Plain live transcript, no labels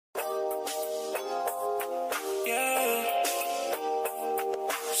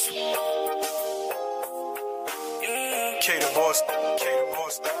Cater boss.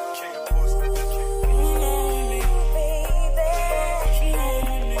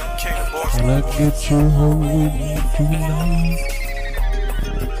 Can I get you home with me tonight?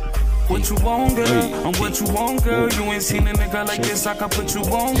 What you want, girl? I'm what you want, girl. You ain't seen a nigga like this, I can put you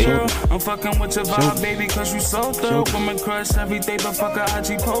on, girl. I'm fucking with your vibe, baby, cause you so dope. Woman crush every day, but fuck a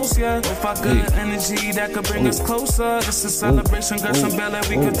IG post, yeah. If I good energy that could bring us closer. It's a celebration, got some Bella,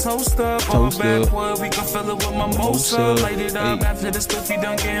 we could toast up. All backwood, we can fill it with mimosa. Light it up after the spiffy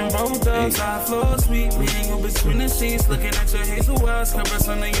done getting rolled up. Side floor sweet, me and you between the sheets. Looking at your hazel eyes, caress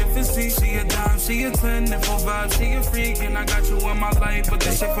on the infancy. She a dime, she a 10, if a vibe, she a freak. And I got you in my life, but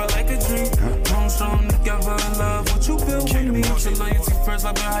this shit feel like a dream. Don't show together in love, what you build with me. Your loyalty first,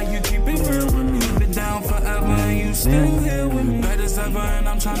 love how you keep it real with me. Keep it down forever and you still here with me. Bad as ever and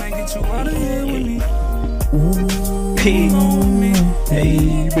I'm tryna get you out of here with me. Baby, home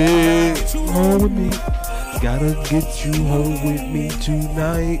with me. Gotta get you home with me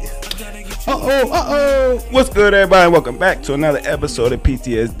tonight. What's good, everybody? Welcome back to another episode of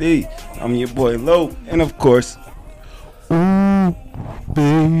PTSD. I'm your boy Lo, and of course,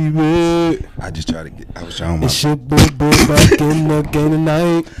 baby, I was trying to it's your boy back in the game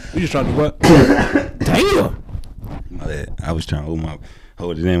tonight. You just trying to what? Damn. My bad. I was trying to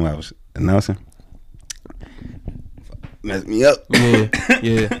hold it in while I was announcing. Messed me up.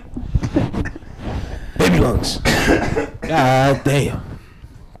 Yeah. Baby lungs. God damn.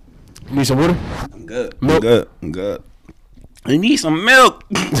 You need some water? I'm good. Milk? I'm good. I need some milk.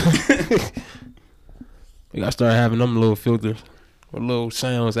 You gotta start having them little filters or little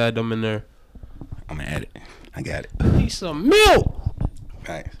sounds, add them in there. I'm gonna add it. I got it. Need some milk.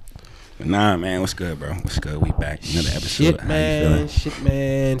 Right. But nah, man, what's good, bro? What's good? We back. Another episode. Shit, How you feeling?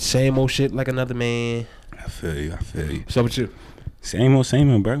 man. Same old shit like another man. I feel you. What's up with you? Same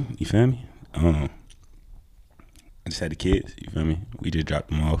old, bro. You feel me? I just had the kids. You feel me? We just dropped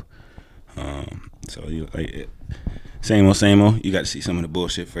them off. So you like it. Same old. You got to see some of the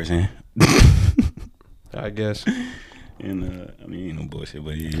bullshit firsthand. I guess. And I mean, ain't no bullshit,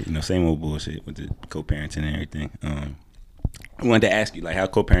 but yeah, same old bullshit with the co-parenting and everything. I wanted to ask you, like, how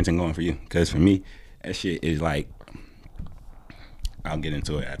co-parenting going for you? Because for me, that shit is like, I'll get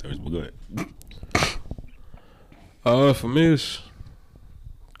into it afterwards, but go ahead. For me, it's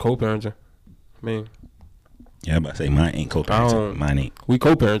co-parenting. I mean, yeah, I'm about to say mine ain't co-parenting. Mine ain't. We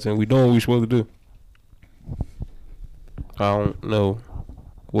co-parenting. We doing what we supposed to do. I don't know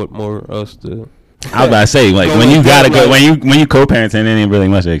what more else to. I was about to say, like, when you gotta go, when you co-parenting, it ain't really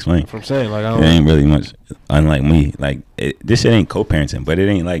much to explain. I'm saying, like, it ain't really much. Unlike me, like, this shit ain't co-parenting, but it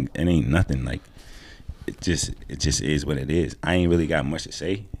ain't nothing. Like, it just is what it is. I ain't really got much to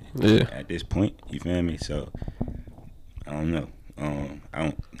say at this point. You feel me? So I don't know. I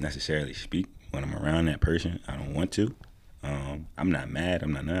don't necessarily speak when I'm around that person. I don't want to. I'm not mad.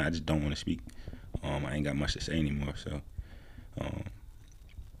 I'm not none. I just don't want to speak. I ain't got much to say anymore. So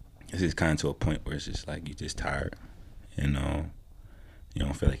it's just kind of to a point where it's just like you just tired, and you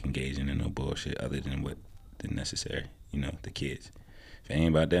don't feel like engaging in no bullshit other than what the necessary. The kids. If it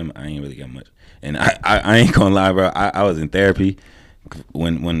ain't about them, I ain't really got much. And I ain't gonna lie, bro. I was in therapy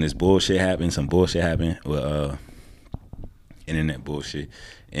when this bullshit happened. Some bullshit happened with internet bullshit.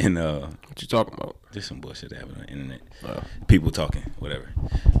 And what you talking about? Just some bullshit that happened on the internet. People talking, whatever.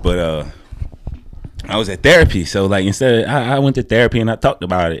 But I was at therapy, so like instead I went to therapy and I talked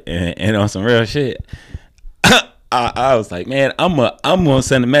about it and on some real shit. I was like, man, I'm gonna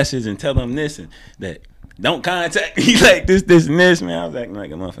send a message and tell them this and that. Don't contact me like this and this, man. I was acting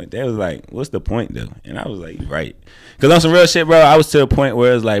like a motherfucker. They was like, what's the point though? And I was like, right. Cause on some real shit, bro, I was to the point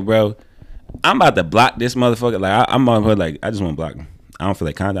where it's like, bro, I'm about to block this motherfucker. Like I'm on her, like I just want to block him. I don't feel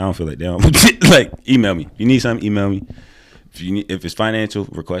like contact. I don't feel like damn. Like email me. If you need something, email me. If it's financial,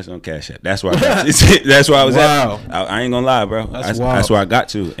 request on Cash App. That's where that's where I was at. I ain't gonna lie, bro. That's where I got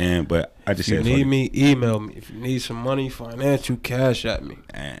to. But I just if said, you need me, email me. If you need some money, financial, Cash App me.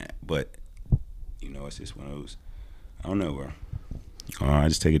 But it's just one of those. I don't know, bro. I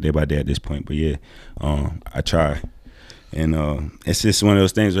just take it day by day at this point. But yeah, I try, and it's just one of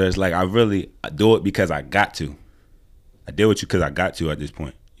those things where it's like I do it because I got to. I deal with you because I got to at this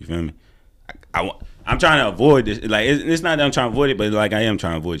point. You feel me? I'm trying to avoid this. Like it's not that I'm trying to avoid it, but like I am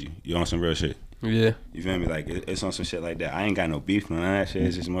trying to avoid you. You on some real shit. Yeah. You feel me? Like it's on some shit like that. I ain't got no beef on that shit.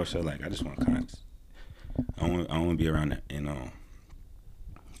 It's just more so like I just want contact. I don't want to be around that. And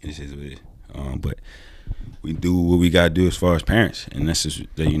it's just what it is. But we do what we gotta do as far as parents, and that's just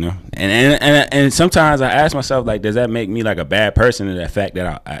And sometimes I ask myself, like, does that make me like a bad person? In the fact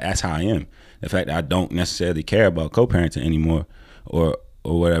that that's how I am. The fact that I don't necessarily care about co-parenting anymore, or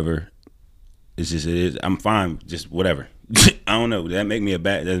whatever. It's just it is. I'm fine. Just whatever. I don't know. That make me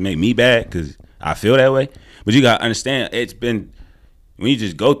Doesn't make me bad because I feel that way. But you gotta understand, it's been when you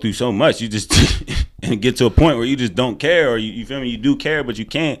just go through so much, you just and get to a point where you just don't care, or you feel me? You do care, but you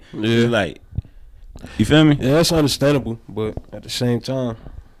can't. Yeah. It's like, you feel me? Yeah, that's understandable, but at the same time,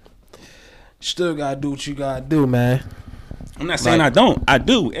 you still gotta do what you gotta do, man. I'm not saying I don't. I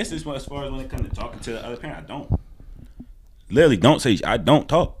do. It's just as far as when it comes to talking to the other parent, I don't. Literally, don't say I don't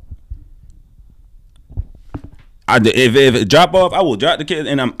talk. If it drop off, I will drop the kid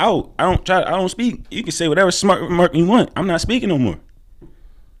and I'm out. I don't speak. You can say whatever smart remark you want. I'm not speaking no more.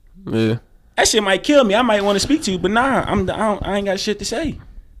 Yeah. That shit might kill me. I might want to speak to you, but nah, I ain't got shit to say.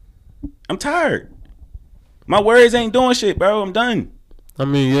 I'm tired. My words ain't doing shit, bro. I'm done. I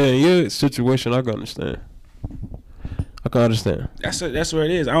mean, yeah, in your situation, I can understand. That's where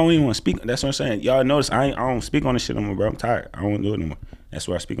it is. I don't even want to speak. That's what I'm saying. Y'all notice I don't speak on this shit no more, bro. I'm tired. I don't want to do it no more. That's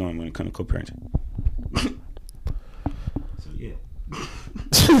where I speak on when it comes to co-parenting. So yeah.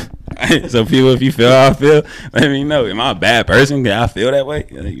 So people, if you feel how I feel, let me know. Am I a bad person? Can I feel that way?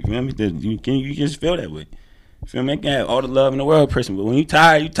 You feel me? You just feel that way. You feel me? I can have all the love in the world, person, but when you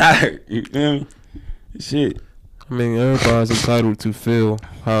tired, you tired. You feel me? Shit. I mean, everybody's entitled to feel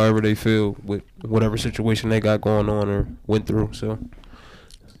however they feel with whatever situation they got going on or went through. So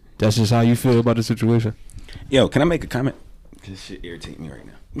that's just how you feel about the situation. Yo, can I make a comment? This shit irritates me right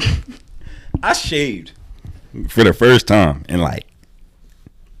now. I shaved for the first time in like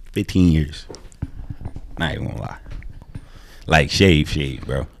 15 years. Not even gonna lie. Like shave,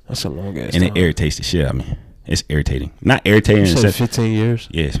 bro. That's a long ass and time. it irritates the shit out of me. It's irritating. Not irritating. You said 15 years?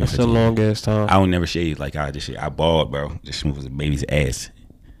 Yeah, it's been that's a long ass time. I would never shave like I just shave. I bald, bro. Just smooth as a baby's ass.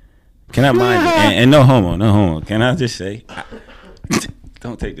 Can I mind you? And no homo. Can I just say,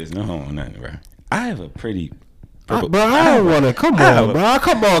 don't take this, no homo, nothing, bro. I have a pretty. Bro, I don't want to. Come on, bro.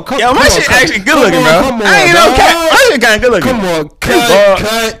 Come on. Yo, my shit actually good looking, bro. Come on, I ain't no cat. My shit kind of good looking. Come on,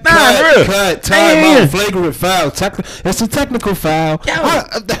 cut. Time out. Flagrant foul. It's a technical foul. Yo,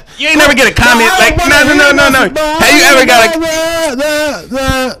 you ain't never get a comment like, no. Have you ever got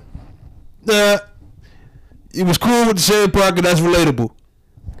a? It was cool with the same pocket. That's relatable.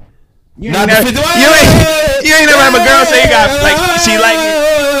 You ain't never have a girl say you got like she like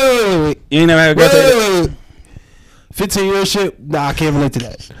me. You ain't never have a girl say that. 15-year shit, nah, I can't relate to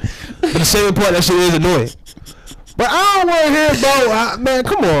that. But the same point, that shit is annoying. But I don't want to hear about, man,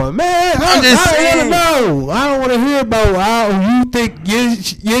 come on, man. I don't want to hear about how you think I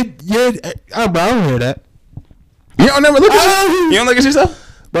don't hear that. You don't never look at yourself? You don't look at yourself?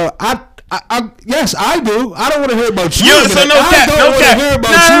 But yes, I do. I don't want to hear about you. Yo, so no cap. I don't want to hear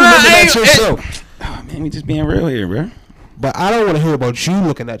about you looking at yourself. Oh, man, we just being real here, bro. But I don't want to hear about you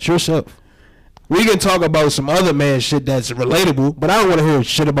looking at yourself. We can talk about some other man shit that's relatable, but I don't want to hear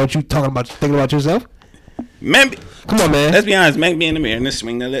shit about you thinking about yourself. Man, come on, man. Let's be honest. Man, be in the mirror and they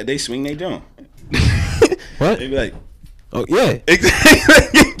swing they joint. What? They be like, oh yeah, exactly.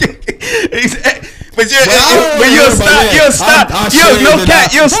 But you'll stop. You'll stop.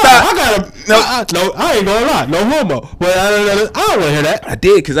 I ain't gonna lie, no homo. But I don't want to hear that. I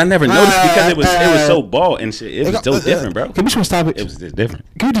did because I never noticed because it was so bald and shit. It was so different, bro. Can we switch topics? It was just different.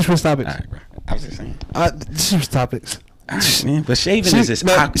 Can we just switch topics? All right, bro. I was just saying. Switch topics. Right, man, but shaving is just,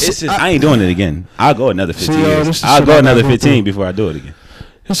 I ain't doing it again. I'll go another 15 years. I'll go another 15 before I do it again.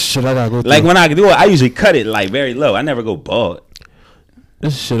 This is shit I gotta go through. Like when I do it, I usually cut it like very low. I never go bald.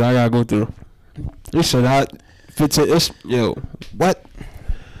 This is shit I gotta go through. This shit what?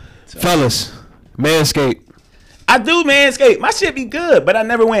 Fellas, Manscaped. I do Manscaped. My shit be good, but I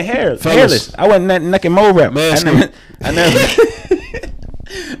never went hairless. I wasn't neck and mole wrap. Manscaped. I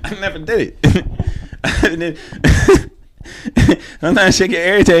never did it. Sometimes shit get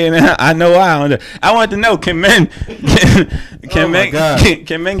irritating, and I know why. I want to know: can men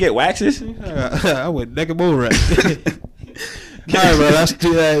get waxes? I went neck and mole wrap. Alright, bro, let's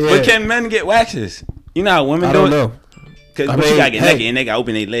do that. Yeah. But can men get waxes? You know how women do it? I don't know. Because you gotta get naked and they gotta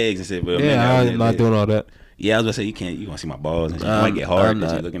open their legs and shit. But I'm not doing all that. Yeah, I was gonna say you can't. You gonna see my balls and shit. You might get hard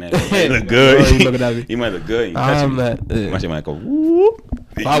because you're looking at it. You look good. You looking at me? You might look good. I'm not. My shit might go whoop.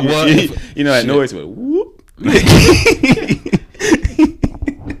 If I was, you know that noise, but whoop.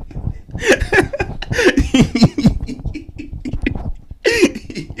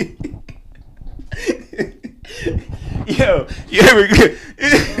 Yo, you ever get?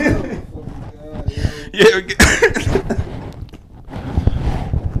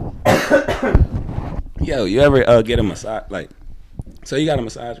 Yo, you ever get a massage? Like, so you got a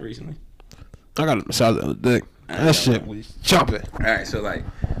massage recently? I got a massage the other day. That shit was jumping. All right, so like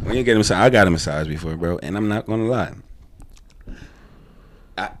when you get a massage, I got a massage before, bro, and I'm not gonna lie.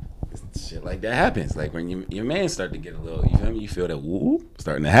 shit like that happens. Like when your man start to get a little, you feel me? You feel that whoop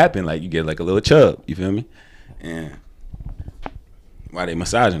starting to happen. Like you get like a little chub. You feel me? And why they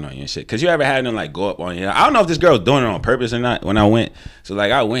massaging on you and shit? Cause you ever had them like go up on you? I don't know if this girl was doing it on purpose or not. When I went, so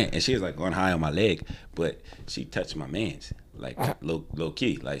like I went and she was like going high on my leg, but she touched my man's like low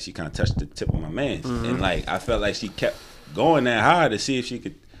key. Like she kind of touched the tip of my man's, and like I felt like she kept going that high to see if she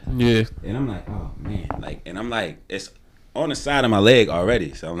could. Yeah. And I'm like, oh man, like, and I'm like, it's on the side of my leg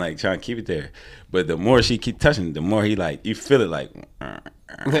already, so I'm like trying to keep it there. But the more she keep touching, the more he like, you feel it like.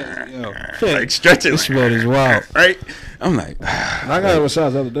 Like stretching. This man is wild, right? I'm like, I got a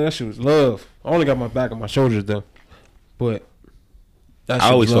massage the other day. That shit was love. I only got my back and my shoulders though, but that shit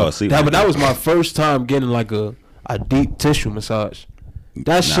I always was fall love. asleep. But that was my first time getting like a deep tissue massage.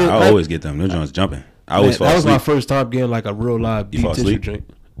 That shit. I always get them. No joints jumping. I always fall That asleep. was my first time getting like a real live deep fall tissue asleep? drink.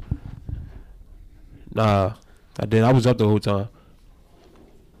 Nah, I did. I was up the whole time.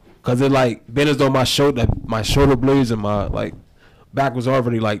 Cause it like been as though my shoulder blades and my like back was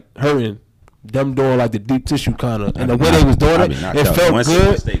already like hurting. Them doing like the deep tissue kind of, and the way they was doing it, it felt once good.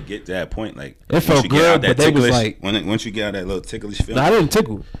 Once they get to that point, like it felt good, but they was like, once you get out that little ticklish feeling. I didn't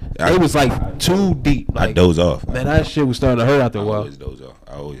tickle. It was like too deep. Like, I doze off. Man, that shit was starting to hurt after a while. I always doze off.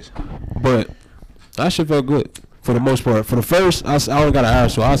 I always. But that shit felt good for the most part. For the first, I only got an hour,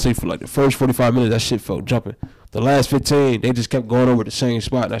 so I'll say for like the first 45 minutes, that shit felt jumping. The last 15, they just kept going over the same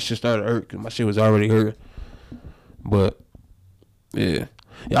spot. That shit started to hurt because my shit was already hurting. But yeah,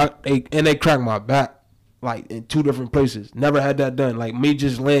 they cracked my back like in 2 different places. Never had that done. Like me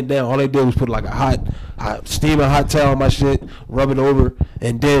just laying down, all they did was put like a hot steaming hot towel on my shit, rub it over,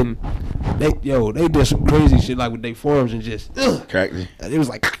 and then they did some crazy shit like with their forearms and just cracked me. And it was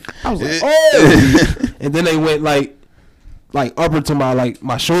like I was like, oh, and then they went like upper to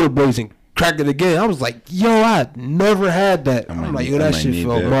my shoulder blades and cracked it again. I was like, yo, I never had that. I'm like, yo, that shit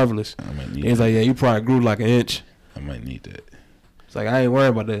felt marvelous. He's like, yeah, you probably grew like an inch. I might need that. It's like I ain't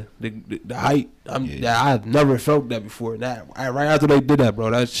worried about the height. I've never felt that before. That right after they did that,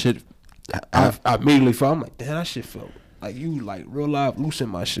 bro, that shit, I immediately felt. I'm like, damn, that shit felt like you like real life loosen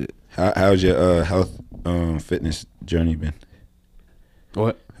my shit. How's your health fitness journey been?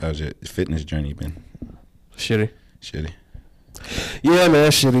 What? How's your fitness journey been? Shitty. Yeah,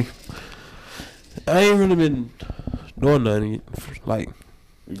 man, shitty. I ain't really been doing nothing like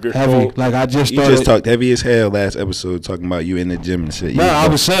heavy. Like I just started. You just talked heavy as hell last episode talking about you in the gym and shit. No, I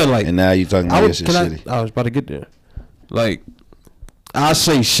was saying like, and now you talking about your shit shitty. I was about to get there. Like I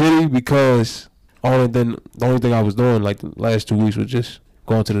say shitty because the only thing I was doing like the last 2 weeks was just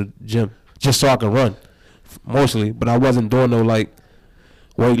going to the gym just so I could run mostly, but I wasn't doing no like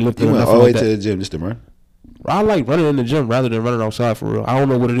weightlifting. You went all the way to the gym just to run? I like running in the gym rather than running outside for real. I don't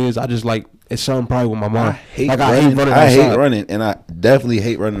know what it is. I just like it's something probably with my mind. I hate running outside. I hate running, and I definitely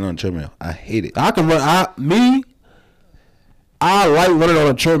hate running on a treadmill. I hate it. I can run. I like running on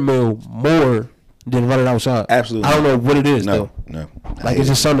a treadmill more than running outside. Absolutely. I don't know what it is though. No. Like it's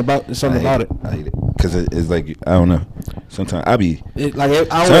just something about it. I hate it because it's like I don't know. Sometimes I be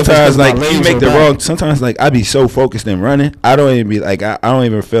sometimes like you make the wrong. Sometimes like I be so focused in running, I don't even be like I don't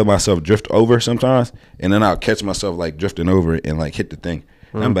even feel myself drift over sometimes, and then I'll catch myself like drifting over and like hit the thing.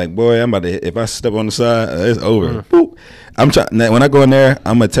 And I'm like, boy, I'm about to hit. If I step on the side, it's over. Boop. I'm trying. When I go in there,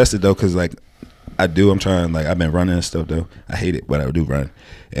 I'm gonna test it though, cause like I'm trying. Like I've been running and stuff though. I hate it, but I do run,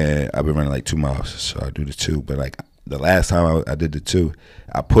 and I've been running like 2 miles, so I do the 2. But like the last time I did the 2,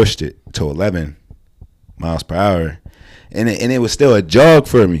 I pushed it to 11 miles per hour, and it was still a jog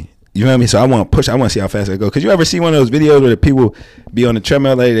for me. You know what I mean? So I want to push. I want to see how fast I go. Cause you ever see one of those videos where the people be on the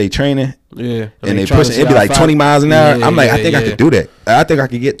treadmill, like they training, yeah, and they pushing. It'd be like 20 miles an hour. I'm like, I think I could do that. I think I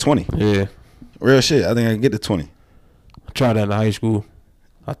could get 20. Yeah, real shit. I think I could get to 20. I tried that in high school.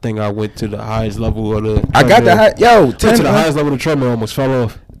 I think I went to the highest level of the. I got the high. Yo, 10 to the highest level of the treadmill. Almost fell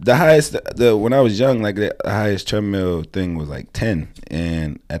off. The highest, when I was young, like the highest treadmill thing was like 10,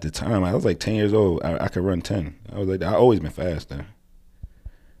 and at the time I was like 10 years old. I could run 10. I was like, I always been fast though.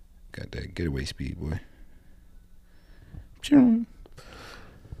 Got that getaway speed, boy.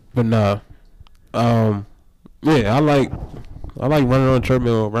 But nah, yeah, I like running on a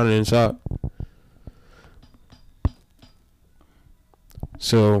treadmill, running inside.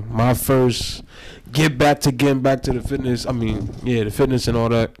 So my first getting back to the fitness. I mean, yeah, the fitness and all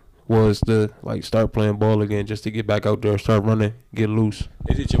that was to like start playing ball again, just to get back out there, start running, get loose.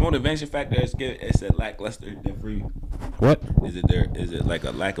 Is it your motivation factor? It's a lackluster there for you. What? Is it like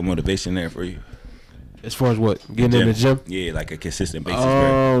a lack of motivation there for you? As far as what? Getting in the gym? Yeah, like a consistent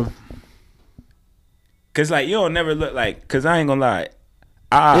basis. Cause like you don't never look like. Cause I ain't gonna lie.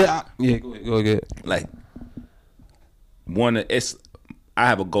 Go ahead. Like it's I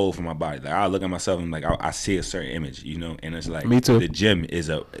have a goal for my body. Like I look at myself and like I see a certain image, you know, and it's like Me too. The gym is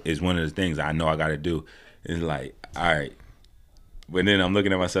one of the things I know I got to do. It's like, all right, but then I'm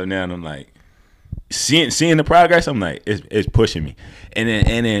looking at myself now and I'm like, seeing the progress. I'm like, it's pushing me. And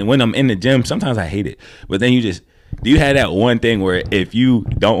then when I'm in the gym, sometimes I hate it. But then do you have that one thing where if you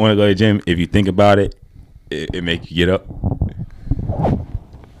don't want to go to the gym, if you think about it, it makes you get up?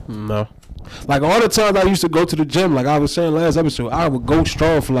 No. Like all the times I used to go to the gym, like I was saying last episode, I would go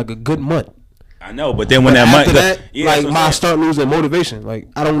strong for like a good month. I know, but then when after I start losing motivation. Like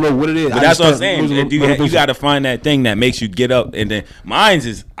I don't know what it is. But that's what I'm saying. You got to find that thing that makes you get up. And then mine's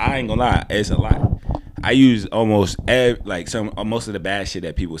is, I ain't gonna lie, it's a lot. I use most of the bad shit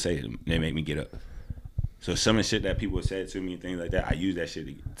that people say, they make me get up. So some of the shit that people said to me and things like that, I use that shit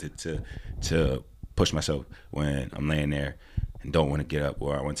to push myself when I'm laying there and don't want to get up,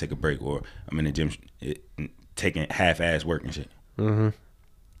 or I want to take a break, or I'm in the gym taking half-ass work and shit. Mm-hmm.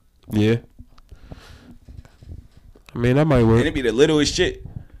 Yeah. I mean, that might work. And it be the littlest shit,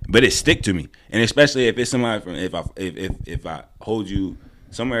 but it stick to me. And especially if it's somebody from, if I hold you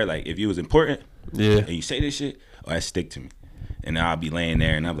somewhere, like if you was important, yeah, and you say this shit, or it stick to me. And I'll be laying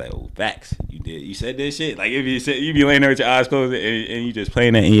there and I'm like, oh, facts. You said this shit. Like if you be laying there with your eyes closed and you just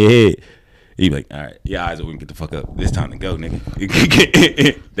playing that in your head. You be like, all right, your eyes open, get the fuck up. It's time to go, nigga. You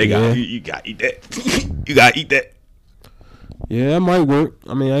gotta eat that. You gotta eat that. Yeah, that might work.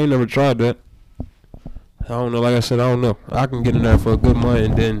 I mean, I ain't never tried that. I don't know. Like I said, I don't know. I can get in there for a good month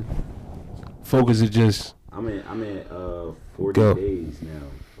and then focus it just. I'm at 40 days now.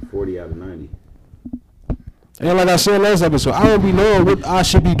 40 out of 90. And like I said last episode, I don't be knowing what I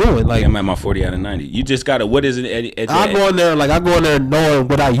should be doing. Like I'm at my 40 out of 90. You just gotta. What is it? I go in there knowing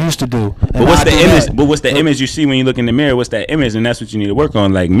what I used to do. But what's the image? But what's the image you see when you look in the mirror? What's that image? And that's what you need to work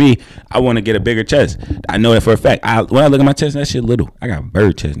on. Like me, I want to get a bigger chest. I know that for a fact. When I look at my chest, that shit little. I got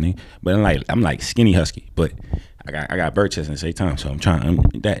bird chest, nigga. But I'm like skinny husky. But I got bird chest at the same time. So I'm trying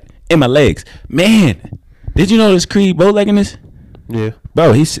that in my legs. Man, did you know this Creed bow-legging this? Yeah.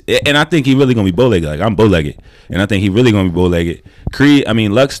 Bro, and I think he really gonna be bow-legged. Like I'm bow-legged, and I think he really gonna be bow-legged.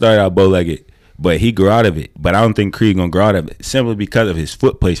 Lux started out bow-legged, but he grew out of it. But I don't think Creed gonna grow out of it simply because of his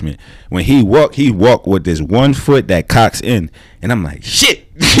foot placement. When he walk with this one foot that cocks in, and I'm like, shit.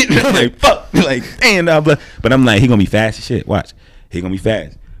 I'm like, fuck. Like, damn. But I'm like, he gonna be fast as shit. Watch, he gonna be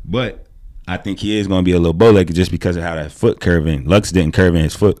fast. But I think he is gonna be a little bow-legged just because of how that foot curve in. Lux didn't curve in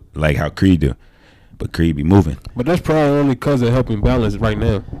his foot like how Creed do. But Creed be moving. But that's probably only because of helping balance right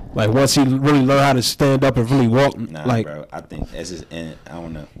now. Like once he really learn how to stand up and really walk, bro, I think that's just. I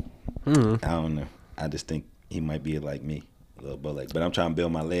don't know. Mm-hmm. I don't know. I just think he might be like me, a little bow leg. But I'm trying to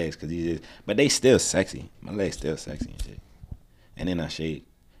build my legs because but they still sexy. My legs still sexy and shit. And then I shade,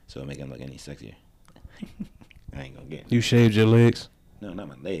 so it make them look any sexier. I ain't gonna get it. You shaved your legs? No, not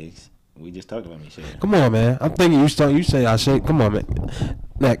my legs. We just talked about me shaving. Come on, man. I'm thinking you say I shaved. Come on, man.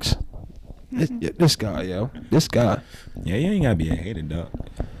 Next. This guy, yo. This guy. Yeah, you ain't gotta be a hater, dog.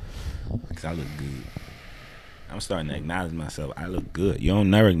 Cause I look good. I'm starting to acknowledge myself. I look good. You don't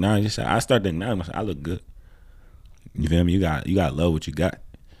never acknowledge yourself. I start to acknowledge myself. I look good. You feel me? You got love what you got.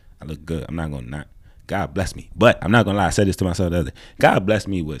 I look good. I'm not gonna not. God bless me. But I'm not gonna lie. I said this to myself the other day. God bless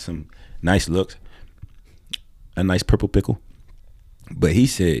me with some nice looks, a nice purple pickle. But he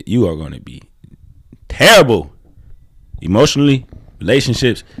said you are gonna be terrible emotionally,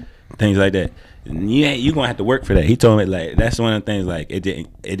 relationships, things like that. You gonna have to work for that. He told me like that's one of the things. Like it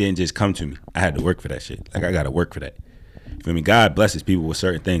didn't just come to me. I had to work for that shit. Like I gotta work for that. You feel me? God blesses people with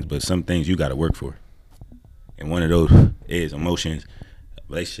certain things, but some things you gotta work for. And one of those is emotions,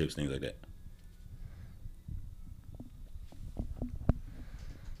 relationships, things like that.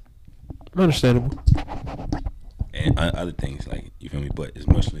 Understandable. And other things like, you feel me? But it's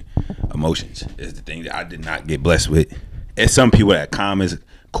mostly emotions is the thing that I did not get blessed with. And some people that calm is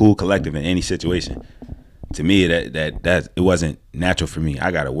cool, collective in any situation. To me, that it wasn't natural for me.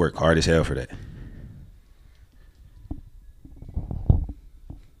 I gotta work hard as hell for that.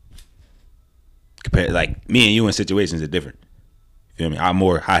 Compared, like me and you in situations are different. You feel me? I'm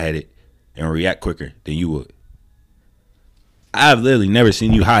more high-headed and react quicker than you would. I've literally never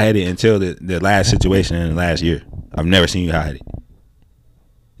seen you high-headed until the last situation in the last year. I've never seen you high-headed.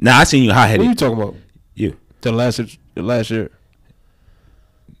 Nah, I seen you high-headed. What are you talking about? You. The last year. Relationship.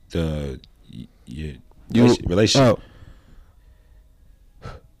 Oh.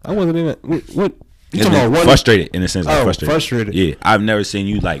 I wasn't in it. What? You talking about frustrated in a sense. Like frustrated. Yeah, I've never seen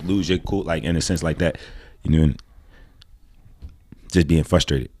you like lose your cool, like in a sense like that. You know, just being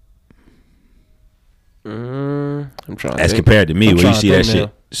frustrated. I'm trying. As compared to me, where you see that shit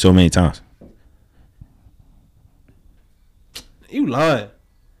so many times. You lying.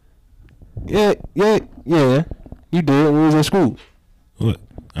 Yeah. You did when we was in school. What?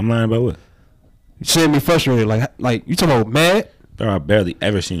 I'm lying about what? You seeing me frustrated. Like you talking about mad? Bro, I barely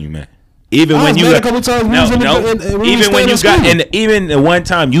ever seen you mad. Even when you got a couple times. Even when you got and even the one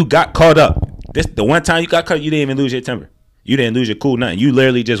time you got caught up. The one time you got caught, you didn't even lose your temper. You didn't lose your cool, nothing. You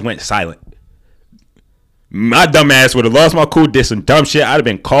literally just went silent. My dumb ass would have lost my cool, did some dumb shit. I'd have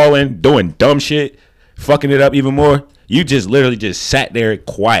been calling, doing dumb shit, fucking it up even more. You just literally just sat there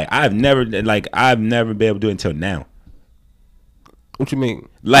quiet. I've never been able to do it until now. What you mean?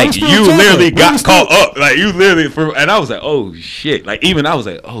 Like you literally got caught up. Like you literally and I was like, oh shit. Like even I was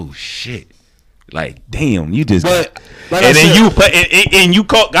like, oh shit. Like damn, you just. But, like and then you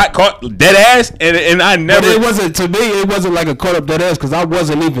got caught dead ass, and I never. But it wasn't to me. It wasn't like a caught up dead ass because I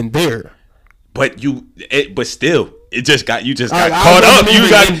wasn't even there. But still, it just got caught up.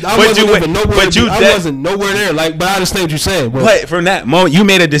 I wasn't nowhere there. Like, but I understand what you're saying. But from that moment, you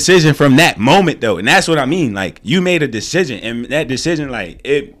made a decision from that moment though, and that's what I mean. Like, you made a decision, and that decision, like,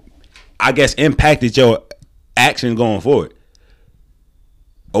 it, I guess, impacted your action going forward.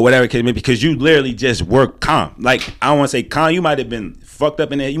 Or whatever it can be, because you literally just were calm. Like, I don't want to say calm. You might have been fucked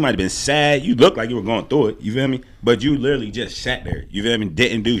up in there. You might have been sad. You looked like you were going through it. You feel me? But you literally just sat there. You feel me?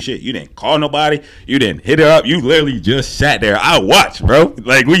 Didn't do shit. You didn't call nobody. You didn't hit her up. You literally just sat there. I watched, bro.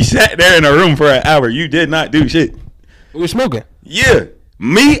 Like, we sat there in a room for an hour. You did not do shit. We were smoking. Yeah.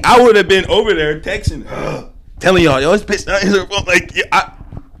 Me, I would have been over there texting, telling y'all, yo, this bitch not in her phone. Like,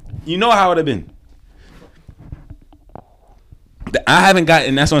 you know how it would have been. I haven't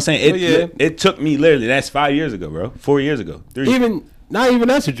gotten. That's what I'm saying. It took me literally. That's 5 years ago, bro. 4 years ago. 3. Not even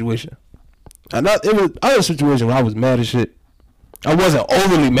that situation. It was other situation where I was mad as shit. I wasn't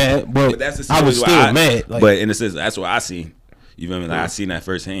overly mad, but I was still mad. Like, but in a sense, that's what I seen. You feel me? Like I seen that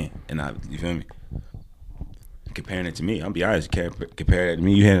firsthand, and you feel me? Comparing it to me, I'll be honest. Compare that to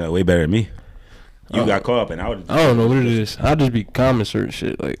me, you handled it way better than me. You got caught up, and I don't know what it is. I just be calm and certain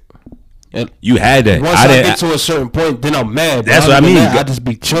shit like. And you had that. Once I get to a certain point, then I'm mad. That's what I mean. I just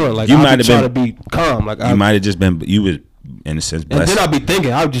be chilling. Like, you might have been trying to be calm. Like, you might have just been. You was in a sense blessed. And then I'd be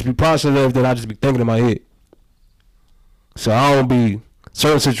thinking. I would just be processing everything. I just be thinking in my head. So I don't be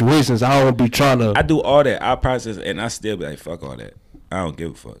certain situations. I don't be trying to. I do all that. I process, and I still be like, fuck all that. I don't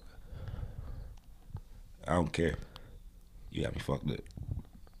give a fuck. I don't care. You got me fucked up.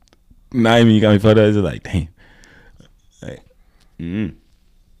 Not even you got me fucked up. It's like, damn. Like,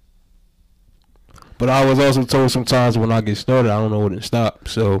 But I was also told sometimes when I get started, I don't know when to stop.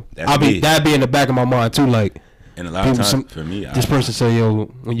 So that be in the back of my mind too. Like, and a lot of times for me, this person say, "Yo,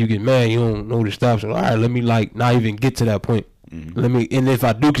 when you get mad, you don't know to stop." So all right, let me not even get to that point. Mm-hmm. And if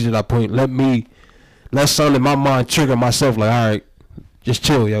I do get to that point, let something in my mind trigger myself. Like, all right, just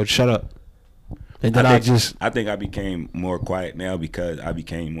chill, yo, shut up. And then I think I became more quiet now because I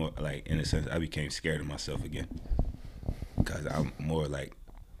became more like, in a sense, I became scared of myself again because I'm more like.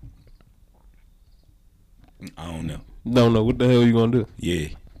 I don't know. Don't know what the hell you gonna do. Yeah.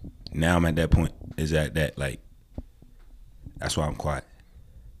 Now I'm at that point. Is that like? That's why I'm quiet.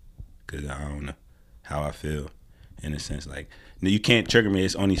 Cause I don't know how I feel, in a sense. Like, you can't trigger me.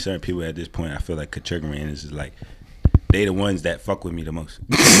 It's only certain people at this point I feel like could trigger me, and it's just like they the ones that fuck with me the most.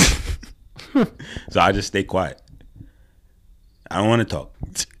 So I just stay quiet. I don't want to talk.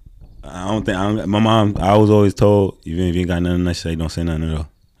 My mom. I was always told, even if you ain't got nothing to say, don't say nothing at all.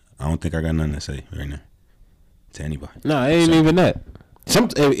 I don't think I got nothing to say right now. To anybody. No, it ain't even that.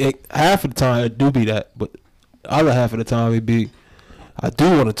 Half of the time it do be that, but the other half of the time it be I do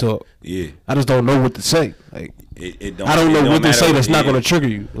want to talk. Yeah. I just don't know what to say. Like, I don't know what to say that's not going to trigger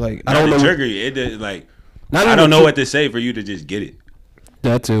you. Like, I don't know. Trigger you. It like I don't know what to say for you to just get it.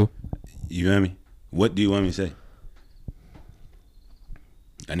 That too. You know what I mean? What do you want me to say?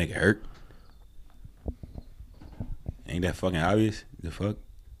 That nigga hurt. Ain't that fucking obvious? The fuck?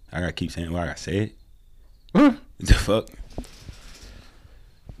 I gotta keep saying what I gotta say it. The fuck?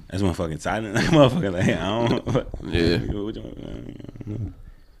 That's motherfucking silent. Like motherfucking like I don't. Yeah.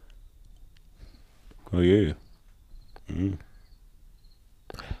 Oh yeah. Mm.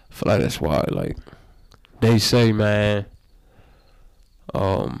 I feel like that's why, like, they say, man,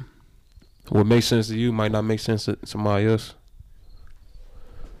 what makes sense to you might not make sense to somebody else.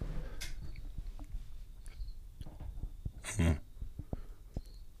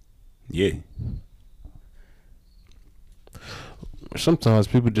 Yeah. Sometimes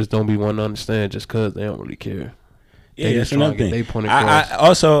people just don't be wanting to understand just because they don't really care. Yeah, that's another thing. I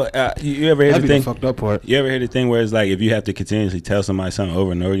also, you ever hear the thing? Fucked up part. You ever hear the thing where it's like if you have to continuously tell somebody something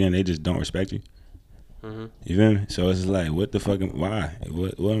over and over again, they just don't respect you. Mm-hmm. You feel me? So it's like, what the fucking why?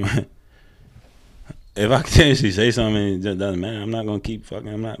 What am I? if I continuously say something, it just doesn't matter. I'm not gonna keep fucking.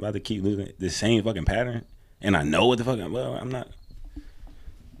 I'm not about to keep losing the same fucking pattern. And I know what the fuck. I'm not.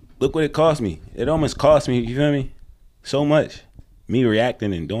 Look what it cost me. It almost cost me. You feel me? So much. Me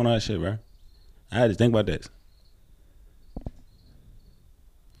reacting and doing all that shit, bro. I had to think about that.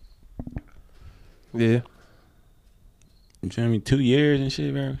 Yeah. You feel me? 2 years and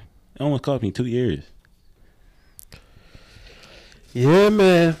shit, bro. It almost cost me 2 years. Yeah,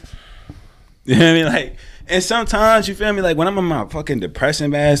 man. You know what I mean? Like, and sometimes, you feel me? Like, when I'm in my fucking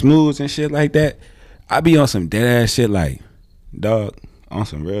depressing ass moods and shit like that, I be on some dead ass shit like, dog, on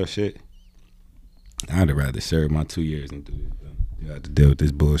some real shit. I'd have rather serve my 2 years and do it. You have to deal with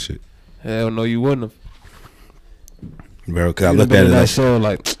this bullshit. Hell no, you wouldn't have. Bro, cause I looked at it like, so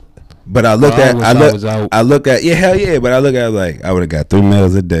like, but I look at, I look at, yeah, hell yeah, but I look at it like, I would have got 3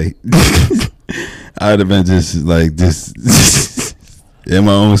 meals a day. I would have been just in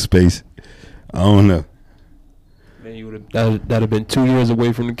my own space. I don't know. Man, you would have that'd have been 2 years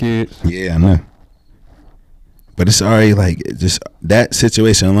away from the kids. Yeah, I know. But it's already like just that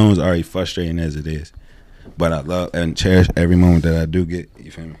situation alone is already frustrating as it is. But I love and cherish every moment that I do get.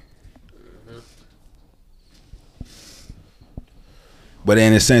 You feel me? But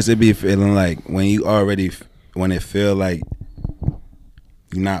in a sense, it be feeling like when it feel like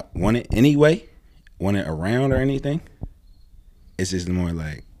you not want it anyway, want it around or anything, it's just more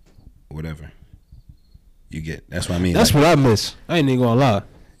like whatever you get. That's what I mean. That's like, what I miss. I ain't even gonna lie.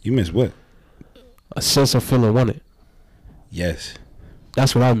 You miss what? A sense of feeling wanted. Yes.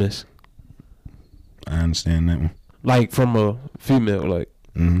 That's what I miss. I understand that one. Like from a female, like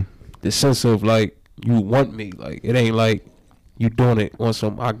the sense of like you want me. Like it ain't like you doing it on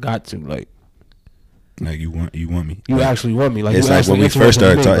some I got to like you want me. You like, actually want me. Like it's like when we first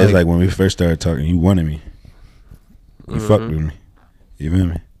started talking. It's like when we first started talking. You wanted me. You fucked with me. You feel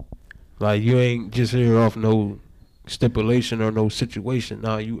me? Like you ain't just here off no stipulation or no situation.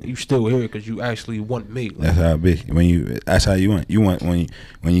 Nah, you still here because you actually want me. Like, that's how it be. That's how you want. You want when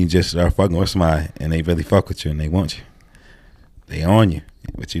you just start fucking with somebody and they really fuck with you and they want you. They on you.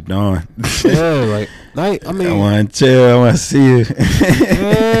 What you doing? Yeah, like I mean, I want to chill. I want to see you.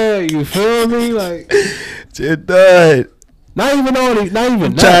 Yeah, you feel me? Like you're done. Not even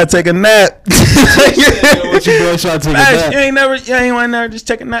trying to take a nap. What you doing? Trying to take a nap? You ain't want to never just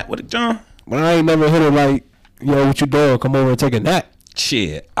take a nap with a John. But I ain't never hit her like, yo, what you doing? Come over and take a nap.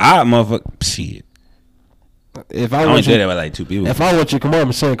 Shit, motherfucker. Shit. If I don't do that with like 2 people. If I want you to come over,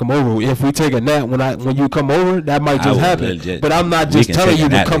 I'm saying come over. If we take a nap when you come over, that might just happen. But I'm not just telling you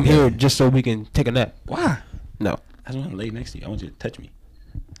to come here just so we can take a nap. Why? No. I just want to lay next to you. I want you to touch me.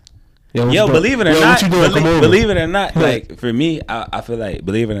 Yo, believe it or not, believe it or not, like for me, I feel like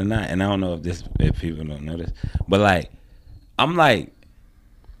believe it or not, and I don't know if people don't know this, but like I'm like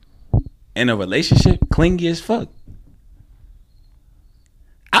in a relationship, clingy as fuck.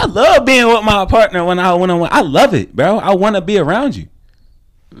 I love being with my partner when I love it, bro. I want to be around you.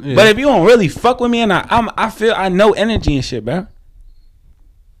 Yeah. But if you don't really fuck with me and I know energy and shit, bro.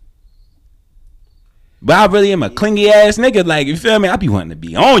 But I really am a clingy ass nigga. Like, you feel me? I be wanting to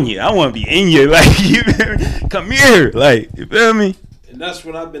be on you. I want to be in you. Like, you feel me? Come here. Like, you feel me? And that's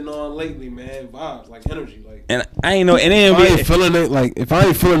what I've been on lately, man. Vibes, like energy, like. And I ain't know. And then if I ain't feeling it, like if I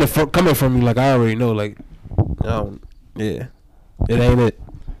ain't feeling it coming from you, like I already know, like, yeah, it ain't it.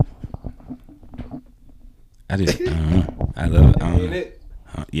 I don't know. I love it. Ain't it?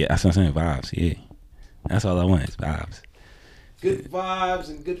 Yeah, that's what I'm saying. Vibes. Yeah, that's all I want is vibes. Good vibes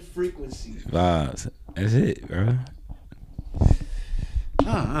and good frequencies. Vibes. That's it, bro.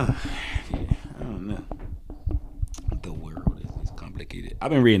 Yeah, I don't know. The world is complicated. I've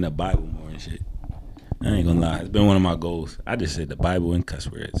been reading the Bible more and shit. I ain't gonna lie. It's been one of my goals. I just said the Bible and cuss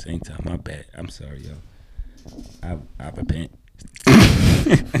words at the same time. My bad. I'm sorry, yo. I repent.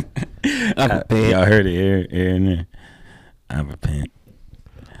 Y'all heard it here and there. I repent.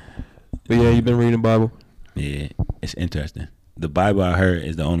 But yeah, you been reading the Bible? Yeah, it's interesting. The Bible, I heard,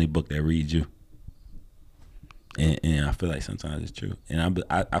 is the only book that reads you. And I feel like sometimes it's true. And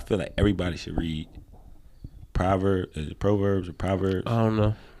I feel like everybody should read Proverbs. Is it Proverbs or Proverbs? I don't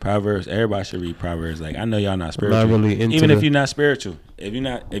know. Proverbs. Everybody should read Proverbs. Like, I know y'all not spiritual. I'm not really into even if you're not spiritual. If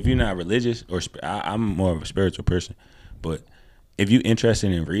you're not religious or I'm more of a spiritual person. But if you're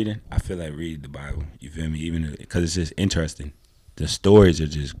interested in reading, I feel like read the Bible. You feel me? Even because it's just interesting. The stories are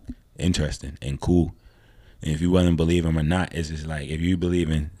just interesting and cool. And if you whether believe them or not, it's just like if you believe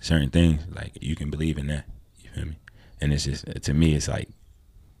in certain things, like you can believe in that. You feel me? And it's just, to me, it's like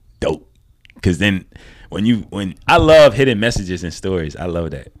dope. Because then when I love hidden messages and stories, I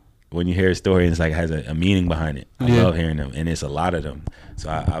love that. when you hear a story and it's like has a meaning behind it. I love hearing them, and it's a lot of them. So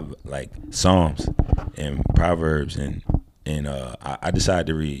I like Psalms and Proverbs, and I decided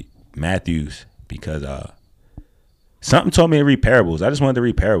to read Matthews because something told me to read parables. I just wanted to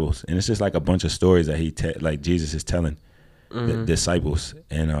read parables, and it's just like a bunch of stories that like Jesus is telling the disciples,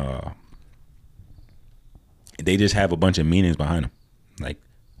 and they just have a bunch of meanings behind them, like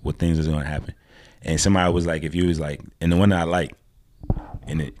what things is going to happen. And somebody was like, if you was like, and the one that I like,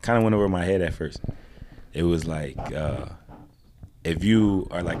 and it kind of went over my head at first. It was like, if you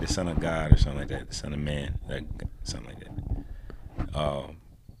are like the son of God or something like that, the son of man, something like that,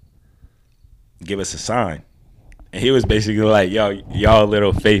 give us a sign. And he was basically like, y'all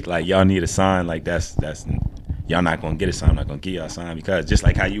little faith, like y'all need a sign, like that's y'all not gonna get a sign, I'm not gonna give y'all a sign, because just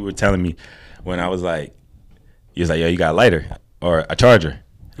like how you were telling me when I was like, you was like, yo, you got a lighter or a charger,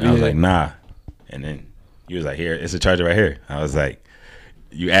 and I was like, nah, and then you was like, here, it's a charger right here. I was like,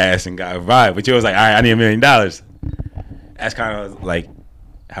 you asked and got a vibe, but you was like, all right, I need $1 million. That's kind of like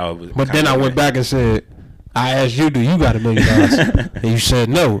how it was. But then I went back and said, I asked you, do you got $1 million? And you said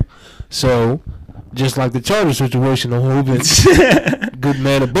no. So just like the charter situation on Hoopin, good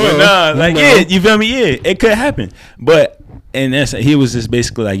man above. But like you feel me? Yeah, it could happen. But and he was just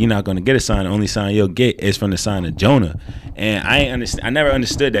basically like, you're not gonna get a sign. The only sign you'll get is from the sign of Jonah. And I never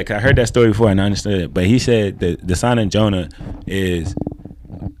understood that, because I heard that story before and I understood it. But he said that the sign of Jonah is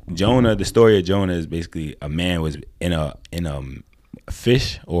Jonah. The story of Jonah is basically a man was in a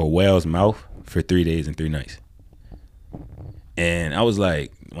fish or a whale's mouth for 3 days and 3 nights. And I was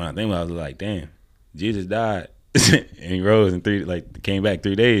like, when I think about it, I was like, damn, Jesus died and he rose and came back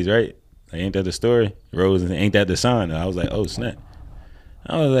 3 days, right? Like, ain't that the story? Rose and ain't that the sign? And I was like, oh snap.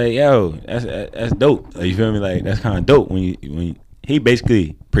 I was like, yo, that's dope. Like, you feel me? Like, that's kind of dope when he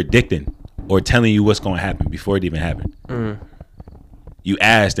basically predicting or telling you what's gonna happen before it even happened. You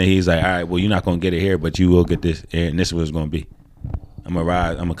asked and he's like, all right, well, you're not gonna get it here, but you will get this, and this is what it's gonna be. I'm gonna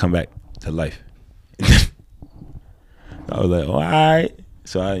rise. I'm gonna come back to life. I was like, oh, all right.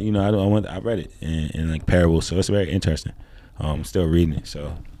 So I read it in like parables, so it's very interesting. I'm still reading it,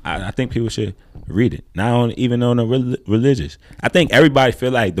 so I think people should read it. Not even on the religious. I think everybody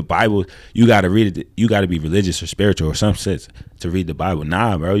feel like the Bible, you got to read it. You got to be religious or spiritual or some sense to read the Bible.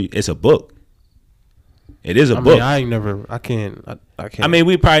 Nah, bro, it's a book. It is a book. I can't. I mean,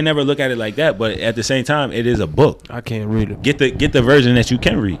 we probably never look at it like that, but at the same time, it is a book. I can't read it. Get the version that you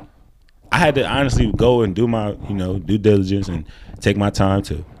can read. I had to honestly go and do my due diligence and take my time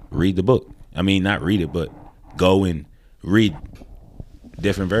to read the book. I mean, not read it, but go and read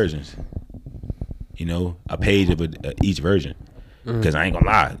different versions. A page of each version. Because I ain't gonna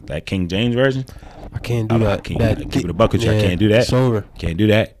lie, that King James version, I can't do that. Keep it a buck with you. I can't do that. It's over. Can't do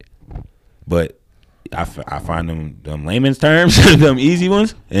that. But I find them layman's terms, them easy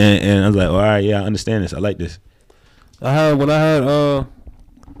ones, and I was like, all right, yeah, I understand this. I like this. When I had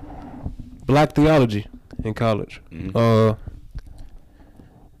Black theology in college. I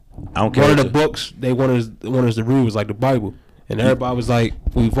don't care. One of the books they wanted us to read was like the Bible, and everybody was like,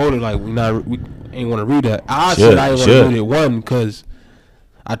 we voted like we ain't want to read that. I said I didn't want to read it, one, because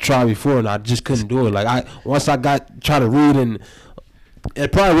I tried before and I just couldn't do it. Like once I tried to read, and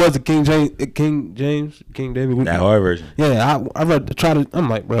it probably was the King David. That hard version. Yeah, I read. I'm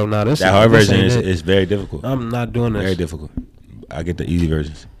like, bro, nah, this. That hard version is very difficult. I'm not doing this. Very difficult. I get the easy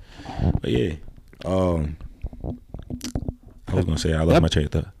versions. But yeah, I was gonna say I lost my train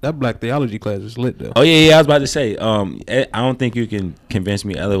of thought. That Black theology class is lit though. Oh yeah, I was about to say. I don't think you can convince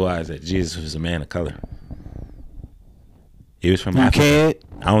me otherwise that Jesus was a man of color. He was from Africa. Can't.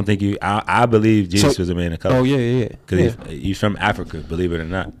 I don't think you. I believe Jesus was a man of color. Oh yeah. Because he's from Africa, believe it or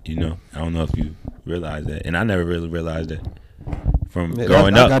not. I don't know if you realize that, and I never really realized that from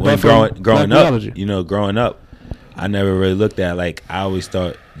growing up. Growing up, I never really looked at like I always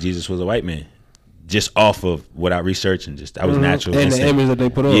thought Jesus was a white man, just off of what I researched and just that was natural. And the image that they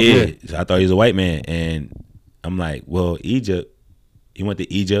put up. Yeah, so I thought he was a white man, and I'm like, well, Egypt. He went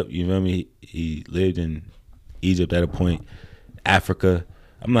to Egypt. You know what I mean? He lived in Egypt at a point. Africa.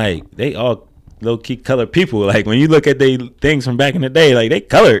 I'm like, they all low key colored people. Like when you look at they things from back in the day, like they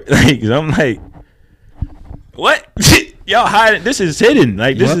colored. Like I'm like, what? Y'all hiding? This is hidden.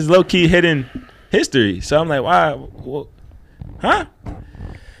 Like this is low key hidden history. So I'm like, why? Well, huh?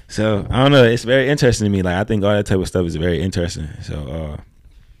 So I don't know. It's very interesting to me. Like I think all that type of stuff is very interesting. So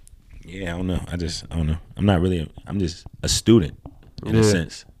yeah, I don't know. I don't know. I'm just a student in a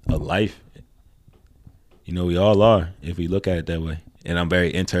sense of life. We all are if we look at it that way. And I'm very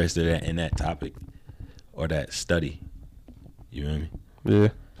interested in that topic or that study. You know what I mean? Yeah.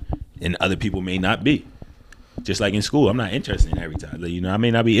 And other people may not be. Just like in school, I'm not interested in every time. You know, I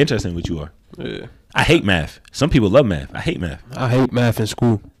may not be interested in what you are. Yeah. I hate math. Some people love math. I hate math. I hate math in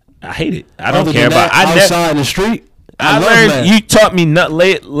school. I hate it. I don't Other care than about. that, outside in the street. I love learned. math. You taught me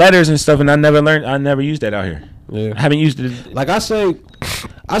letters and stuff, and I never learned. I never used that out here. Yeah. I haven't used it. Like I say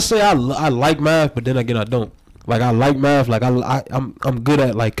I like math, but then again I don't. Like I like math. Like I'm good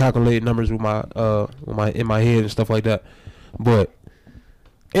at like calculating numbers with my in my head and stuff like that. But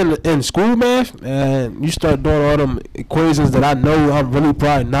in school math, man, you start doing all them equations that I know I'm really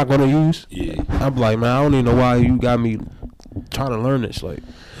probably not gonna use. Yeah. I'm like, man, I don't even know why you got me trying to learn this. Like,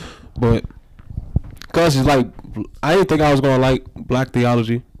 but cause it's like I didn't think I was gonna like black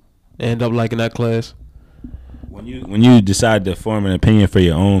theology. End up liking that class. When you decide to form an opinion for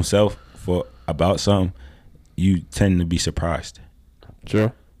your own self about something, you tend to be surprised.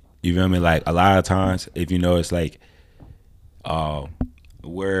 Sure. You feel me? Like a lot of times, if you know, it's like,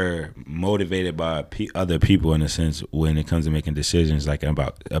 we're motivated by other people in a sense when it comes to making decisions, like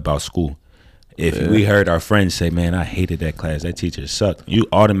about school. If we heard our friends say, "Man, I hated that class. That teacher sucked," you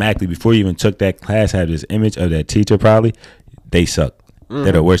automatically, before you even took that class, have this image of that teacher. Probably they suck.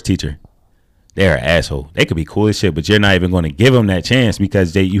 They're the worst teacher. They're an asshole. They could be cool as shit, but you're not even going to give them that chance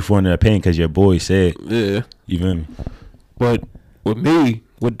because you formed an opinion because your boy said. Yeah. You feel me? But with me,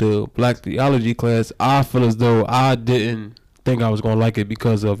 with the black theology class, I feel as though I didn't think I was going to like it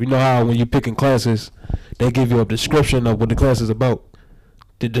because of, you know how when you're picking classes, they give you a description of what the class is about.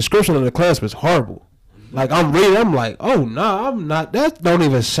 The description of the class was horrible. Like, I'm reading, I'm like, oh, nah, I'm not. That don't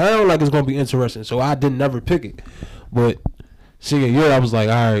even sound like it's going to be interesting. So I didn't never pick it. But senior year, I was like,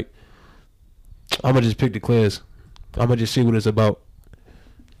 all right, I'm going to just pick the class. I'm going to just see what it's about.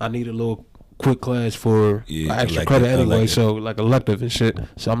 I need a little quick class for extra credit anyway, so like elective and shit.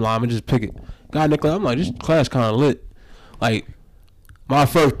 So I'm like, I'm going to just pick it. Got in the class, I'm like, this class kind of lit. Like, my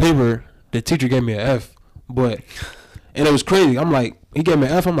first paper, the teacher gave me an F, and it was crazy. I'm like, he gave me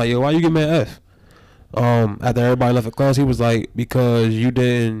an F. I'm like, yo, why you give me an F? After everybody left the class, he was like, because you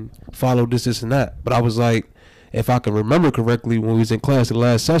didn't follow this, and that. But I was like, if I can remember correctly, when we was in class the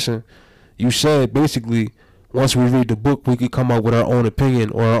last session, you said basically once we read the book, we could come up with our own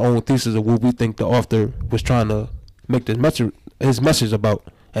opinion or our own thesis of what we think the author was trying to make his message about.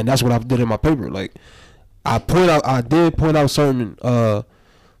 And that's what I did in my paper. Like, I did point out certain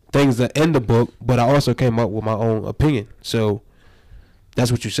things that in the book, but I also came up with my own opinion. So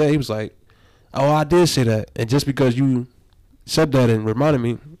that's what you said. He was like, oh, I did say that. And just because you said that and reminded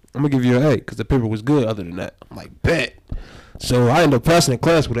me, I'm going to give you an A because the paper was good other than that. I'm like, bet. So I ended up passing the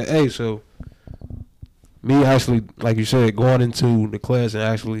class with an A. So me actually, like you said, going into the class and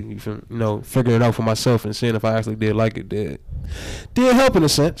actually, figuring it out for myself and seeing if I actually did like it, did help in a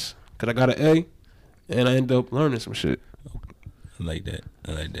sense because I got an A and I ended up learning some shit. I like that.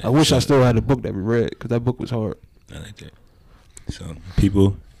 I wish I still had the book that we read because that book was hard. I like that. So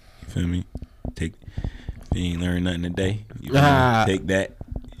people, you feel me? If you ain't learned nothing today, you feel me? Take that.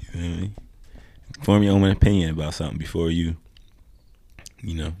 You feel me? Form your own opinion about something before you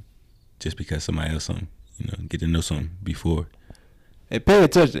just because somebody else something, get to know something before. Hey, pay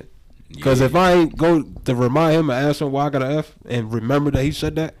attention. Because if I ain't go to remind him and ask him why I got an F and remember that he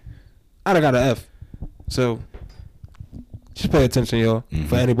said that, I'd have got an F. So just pay attention, y'all. Mm-hmm.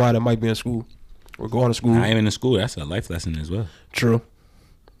 For anybody that might be in school or going to school. I am in the school. That's a life lesson as well. True.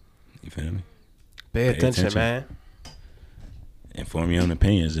 You feel me? Pay attention, man. And form your own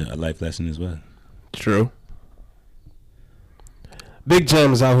opinion is a life lesson as well. True. Big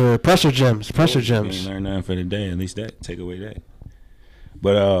gems out here. Pressure gems. You ain't learn nothing for the day. At least that. Take away that.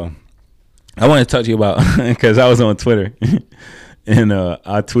 But I want to talk to you about, because I was on Twitter and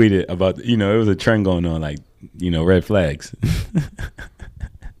I tweeted about, it was a trend going on, like, red flags.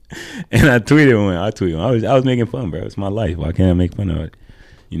 And I tweeted when I was making fun, bro. It's my life. Why can't I make fun of it?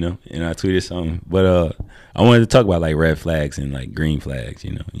 And I tweeted something. But I wanted to talk about like red flags and like green flags,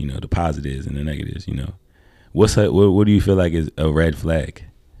 the positives and the negatives, What do you feel like is a red flag?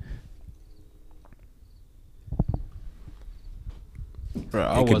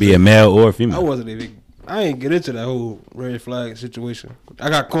 Bro, it could be a male or a female. I ain't get into that whole red flag situation. I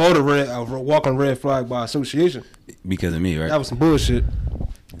got called a walking red flag by association. Because of me, right? That was some bullshit.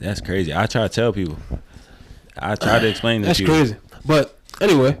 That's crazy. I try to tell people. I try to explain that to people. That's crazy. But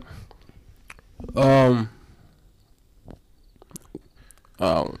anyway, I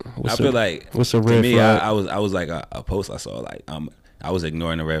feel like what's a red flag? I was like a post I saw, like I was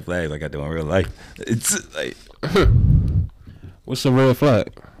ignoring the red flags like I do in real life. It's like what's a red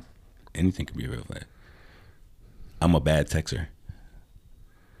flag? Anything could be a red flag. I'm a bad texter,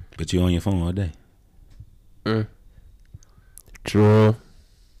 but you on your phone all day. True.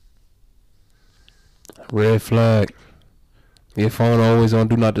 Red flag. Your phone always on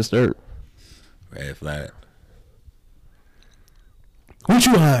do not disturb. Red flag. What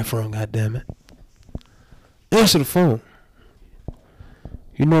you hiding from, goddammit? Answer the phone.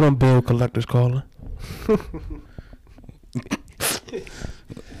 You know them bill collectors calling.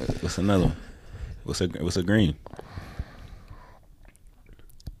 What's another one? What's a green?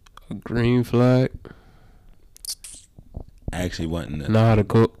 A green flag. I actually wasn't. Know how to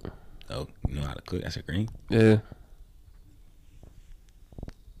cook. Oh, you know how to cook? That's a green. Yeah.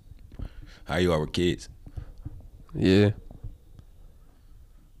 How you are with kids? Yeah.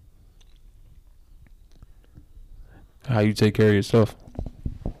 How you take care of yourself?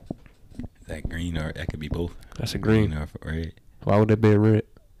 Is that green or that could be both? That's a green. Or red. Why would that be a red?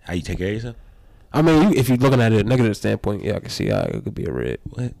 How you take care of yourself? I mean, if you're looking at it a negative standpoint, yeah, I can see how it could be a red.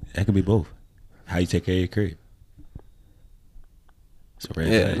 What? That could be both. How you take care of your crib? It's a red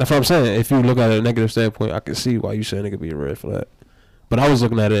Yeah, flag. that's what I'm saying. If you look at it a negative standpoint, I can see why you saying it could be a red flag. But I was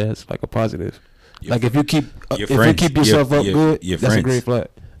looking at it as like a positive. Like if you keep yourself up good, that's a green flag.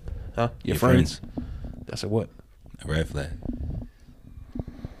 Huh? Your friends. That's a what? A red flag.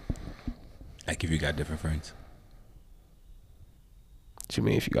 Like if you got different friends. What you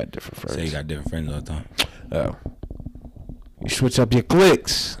mean if you got different friends? Say you got different friends all the time. Oh. You switch up your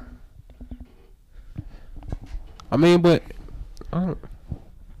cliques. I mean, but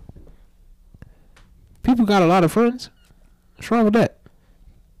people got a lot of friends. What's wrong with that?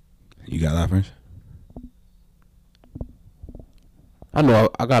 You got a lot of friends? I know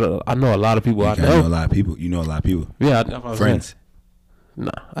a lot of people. You know a lot of people. You know a lot of people. Yeah, that's what I'm friends. Saying.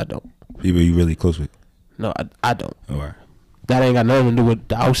 Nah, I don't. People you really close with. No, I don't. All right. That ain't got nothing to do with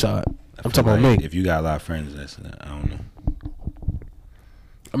the outside. I'm talking about me. If you got a lot of friends, that's I don't know.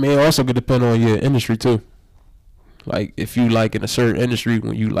 I mean, it also could depend on your industry too. Like if you like in a certain industry,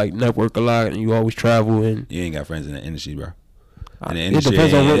 when you like network a lot and you always travel and you ain't got friends in the industry, bro. In the industry, it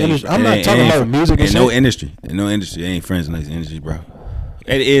depends on what industry. I'm not talking about music and shit. In no industry, ain't friends in this industry, bro.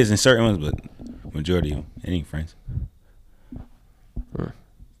 It is in certain ones, but majority of them, it ain't friends.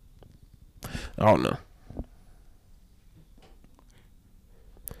 I don't know.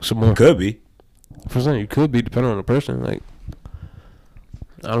 Some more. Could be. For some, you could be depending on the person. Like,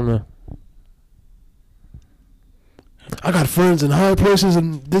 I don't know. I got friends in high places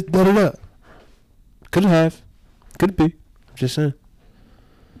and da da da. Could have. Could be. Just saying.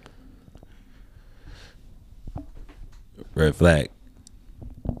 Red flag.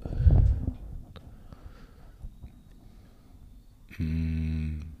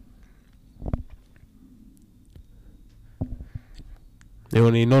 They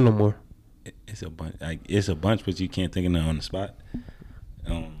don't even know no more. It's a bunch. It's a bunch, but you can't think of none on the spot.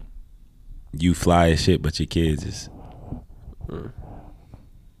 You fly as shit, but your kids is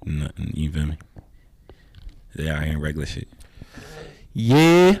nothing. You feel me? They out here in regular shit.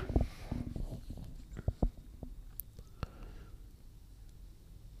 Yeah.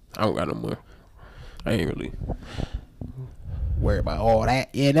 I don't got no more. I ain't really worried about all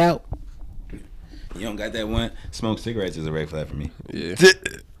that, you know. You don't got that one? Smoke cigarettes is a red flag for me. Yeah.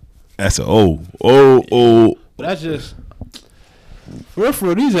 That's a oh. But that's just for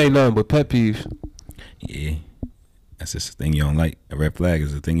real, these ain't nothing but pet peeves. Yeah. That's just a thing you don't like. A red flag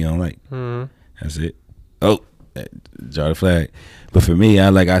is a thing you don't like. Mm-hmm. That's it. Oh, draw the flag. But for me,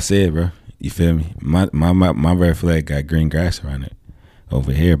 like I said, bro, you feel me? My red flag got green grass around it.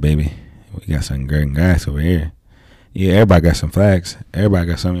 Over here, baby. We got some green grass over here. Yeah, everybody got some flags. Everybody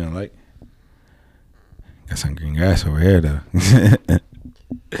got something you don't like. Got some green grass over here, though.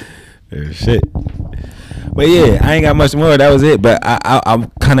 There's shit. But yeah, I ain't got much more. That was it. But I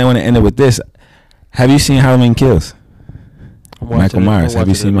kind of want to end it with this. Have you seen Halloween Kills? Michael Myers. Have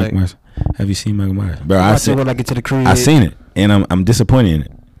you seen Michael Myers? Have you seen Michael Myers? Bro, I seen when I get to the crib. I seen it, and I'm disappointed in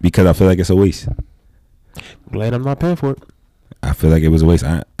it because I feel like it's a waste. Glad I'm not paying for it. I feel like it was a waste.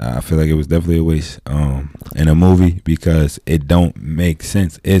 I feel like it was definitely a waste in a movie because it don't make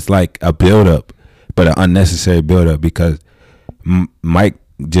sense. It's like a build up, but an unnecessary build up because Mike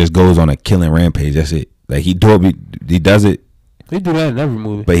just goes on a killing rampage. That's it. Like he does it. He do that in every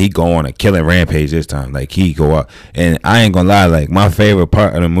movie. But he go on a killing rampage this time. Like he go out, and I ain't gonna lie. Like my favorite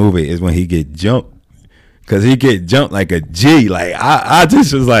part of the movie is when he get jumped. Cause he get jumped like a G. Like I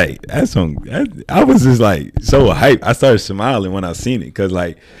just was like, I was just like so hyped. I started smiling when I seen it. Cause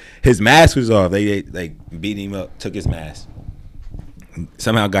like his mask was off. They like beat him up, took his mask.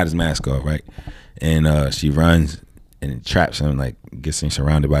 Somehow got his mask off, right? And she runs and traps him, like gets him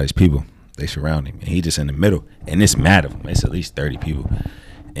surrounded by these people. They surround him, and he just in the middle. And it's mad of him. It's at least 30 people,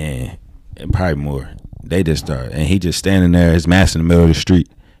 and probably more. They just start, and he just standing there, his mask in the middle of the street.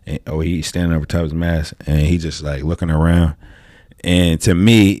 or he's standing over top of his mask, and he just like looking around. And to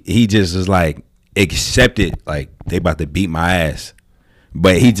me, he just was like accepted, like they about to beat my ass.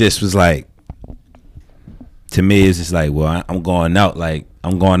 But he just was like, to me, it's just like, well, I'm going out like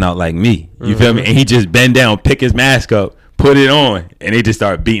me. You feel me? And he just bend down, pick his mask up, put it on, and they just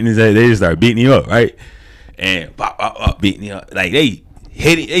start beating his ass. They just start beating him up, right? And beating him up. Like they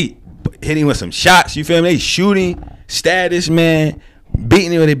hit him with some shots. You feel me? They shooting, status, man,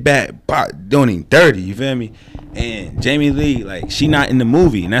 beating him with it back, doing him dirty. You feel me? And Jamie Lee, like, she not in the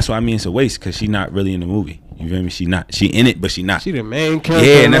movie, and that's why I mean it's a waste, because she not really in the movie. You feel me? She not. She in it, but she not. She the main character.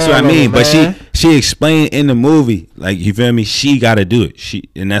 Yeah, and that's what I mean. But she explained in the movie, like, you feel me? She got to do it.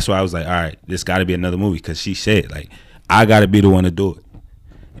 And that's why I was like, all right, this got to be another movie, because she said, like, I got to be the one to do it.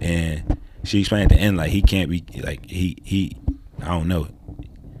 And she explained at the end, like, he can't be, like, he I don't know.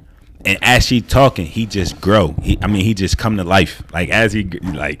 And as she talking, he just grow. He just come to life. Like as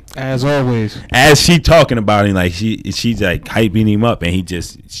always. As she talking about him, like she's like hyping him up, and he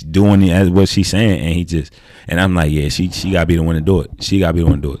just doing it as what she's saying, and I'm like, yeah, she gotta be the one to do it. She gotta be the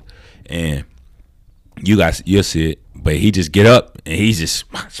one to do it. And you'll see it, but he just get up and he's just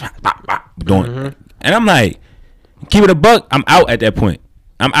doing it. And I'm like, keep it a buck. I'm out at that point.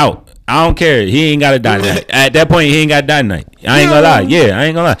 I'm out. I don't care. He ain't got to die tonight. At that point, he ain't got to die tonight. I ain't gonna lie. Yeah, I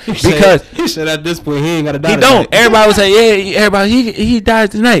ain't gonna lie. Because he said at this point he ain't got to die. He don't. Everybody would say, yeah, everybody, he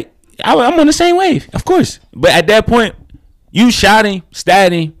died tonight. I'm on the same wave, of course. But at that point, you shot him,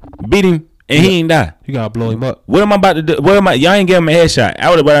 stabbed him, beat him, and he ain't die. You gotta blow him up. What am I about to do? Y'all ain't give him a headshot. I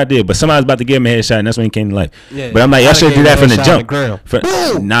would have what I did, but somebody's about to give him a headshot, and that's when he came to life. Yeah, but I'm like, y'all should do that from the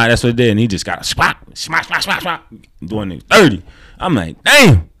jump. Nah, that's what it did, and he just got a smack, doing it 30. I'm like,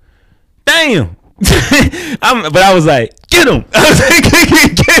 damn. But I was like, get him. I was like,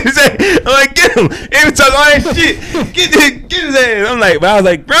 get his ass. I'm like, get him. He was talking all that shit. Get his ass. I'm like, but I was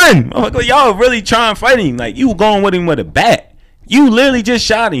like, run. I'm like, y'all really trying to fight him. Like, you going with him with a bat. You literally just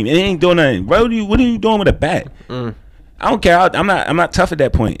shot him and he ain't doing nothing. Bro, what are you doing with a bat? I don't care. I'm not tough at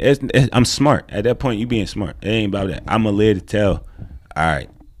that point. I'm smart. At that point, you being smart. It ain't about that. I'm a live to tell. All right.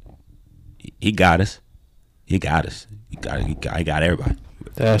 He got us. He got everybody.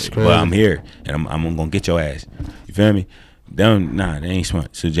 That's crazy. But I'm here, and I'm gonna get your ass. You feel me? They ain't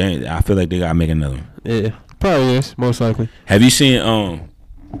smart. So James, I feel like they gotta make another one. Yeah, probably is most likely. Have you seen?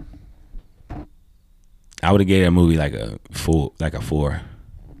 I would have gave that movie like a 4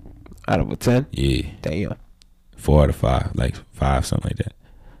 out of a 10. Yeah, damn. 4 out of 5, like 5, something like that.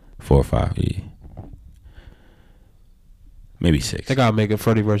 4 or 5. Yeah, maybe 6. They gotta make a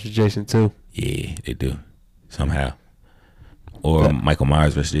Freddy versus Jason too. Yeah, they do somehow. Or Michael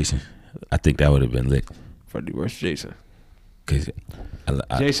Myers versus Jason. I think that would have been lit. Freddy versus Jason. Cause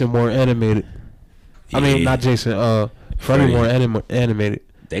Jason more animated. Yeah. I mean, not Jason. Freddy more animated.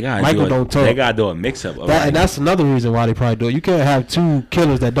 Michael don't talk. They gotta do a mix up. And that's another reason why they probably do it. You can't have 2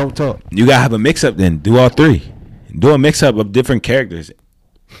 killers that don't talk. You gotta have a mix up. Then do all 3. Do a mix up of different characters.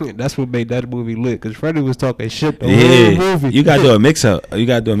 That's what made that movie lit. Cause Freddy was talking shit the whole movie. You gotta do a mix up. You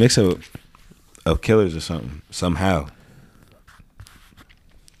gotta do a mix up of killers or something somehow.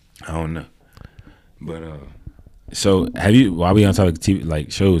 I don't know, but so have you? While we on talk TV,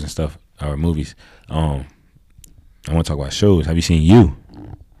 like shows and stuff or movies, I want to talk about shows. Have you seen You?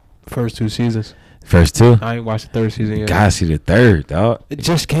 First 2 seasons. First 2. I ain't watched the 3rd season yet. Gotta see the 3rd, dog. It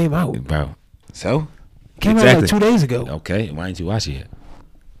just came out, bro. So came out like 2 days ago. Okay, why didn't you watch it yet?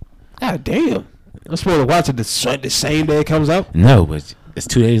 God damn! I'm supposed to watch it the same day it comes out. No, but it's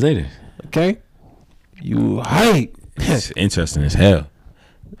 2 days later. Okay, you hype. It's interesting as hell.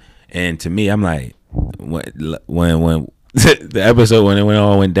 And to me, I'm like, when the episode when it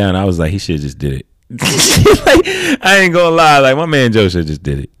went down, I was like, he should have just did it. Like, I ain't gonna lie, like my man Joe should just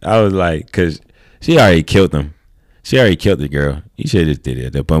did it. I was like, cause she already killed him. She already killed the girl. He should have just did it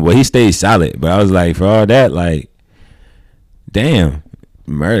at that point. But he stayed solid. But I was like, for all that, like, damn,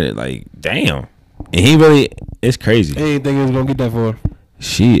 murder, like, damn. And he really, it's crazy. I didn't think he was gonna get that far.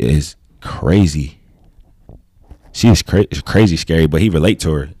 She is crazy. She is crazy scary, but he relate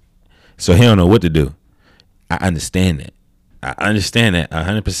to her. So he don't know what to do. I understand that. I understand that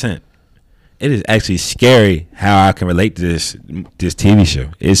 100%. It is actually scary how I can relate to this TV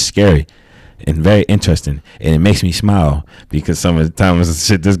show. It's scary and very interesting, and it makes me smile because some of the times the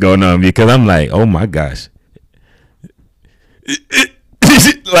shit that's going on. Because I'm like, oh my gosh,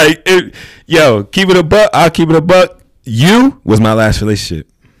 yo, keep it a buck. I'll keep it a buck. You was my last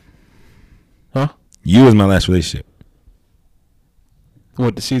relationship. Huh? You was my last relationship.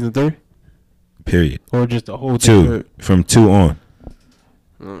 What, the season 3? Period. Or just the whole 2. From 2 on.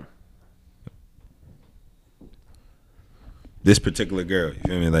 This particular girl, you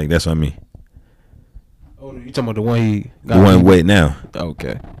feel me? Like that's what I mean. Oh, you talking about the one he got? The one wait now.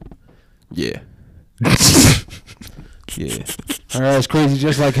 Okay. Yeah. Yeah. Her ass crazy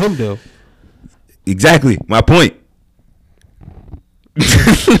just like him though. Exactly. My point.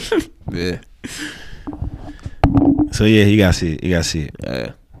 Yeah. So yeah, you gotta see it. You gotta see it.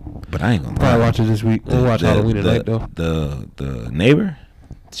 Yeah. But I ain't gonna Probably watch it this week. We'll watch Halloween tonight though. The neighbor.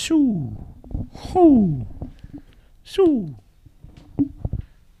 Shoo. Hoo. Shoo.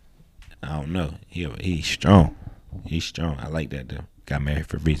 I don't know. He's strong. He's strong. I like that though. Got married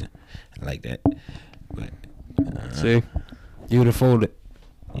for a reason. I like that. But see, you would have folded.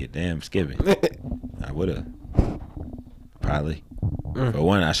 You damn skipping. I would have. Probably. For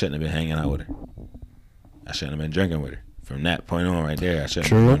one, I shouldn't have been hanging out with her. I shouldn't have been drinking with her. From that point on, right there, I shouldn't.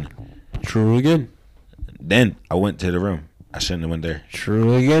 True. True again. Then I went to the room. I shouldn't have went there.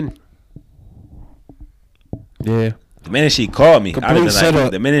 True again. Yeah. The minute she called me, I'd have been setup.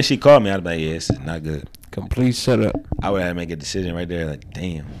 like, the minute she called me, I'd be like, yeah, this is not good. Complete setup. I would have to make a decision right there. Like,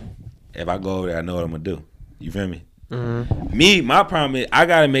 damn, if I go over there, I know what I'm gonna do. You feel me? Mm-hmm. Me, my problem is I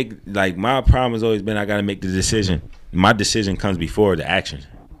gotta make, like, my problem has always been I gotta make the decision. My decision comes before the action.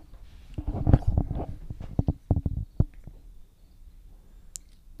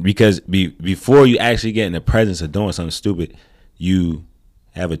 Because before you actually get in the presence of doing something stupid, you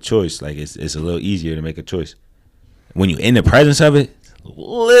have a choice. Like it's a little easier to make a choice. When you're in the presence of it, it's a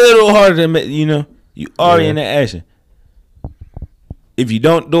little harder to make, you know, you already in the action. If you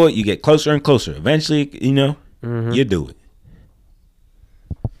don't do it, you get closer and closer. Eventually, you know, you do it.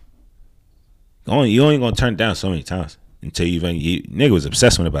 You only gonna turn it down so many times until you nigga was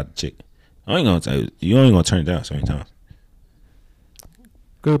obsessed with about the chick. You only gonna turn it down so many times.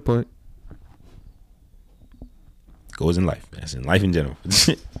 Good point. Goes in life. That's in life in general.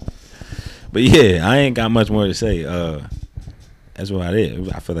 But yeah, I ain't got much more to say. That's what I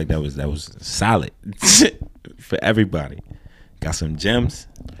did. I feel like that was solid for everybody. Got some gems.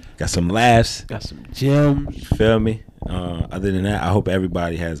 Got some laughs. Got some gems. You feel me? Other than that, I hope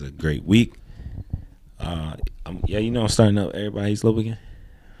everybody has a great week. I'm starting up Everybody Hates Lope again.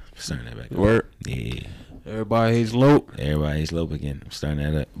 I'm starting that back. Word. Yeah. Everybody Hates Lope. Everybody Hates Lope again. I'm starting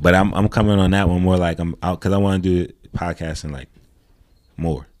that up. But I'm coming on that one more like I'm out because I want to do podcasting like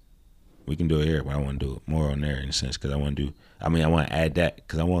more. We can do it here, but I want to do it more on there in a sense because I want to add that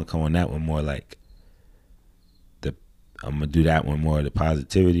because I want to come on that one more like I'm going to do that one more the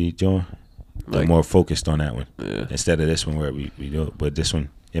positivity, John. Like more focused on that one. Yeah. Instead of this one where we do it. But this one,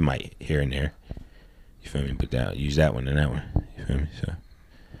 it might here and there. You feel me? But use that one and that one. You feel me?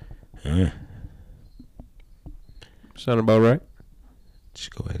 So, sound about right?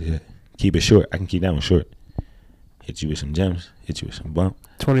 Just go ahead. Yeah. Keep it short. I can keep that one short. Hit you with some gems. Hit you with some bump.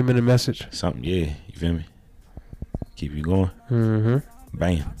 20-minute message. Something, yeah. You feel me? Keep you going. Mm-hmm.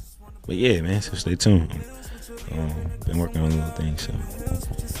 Bam. But yeah, man. So stay tuned. Been working on little things. So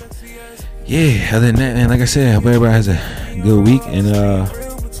yeah. Other than that, man, like I said, I hope everybody has a good week, and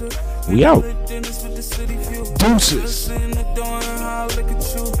we out. Deuces.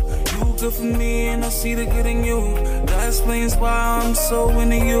 Good for me, and I see the good in you. That explains why I'm so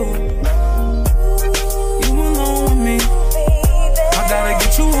into you.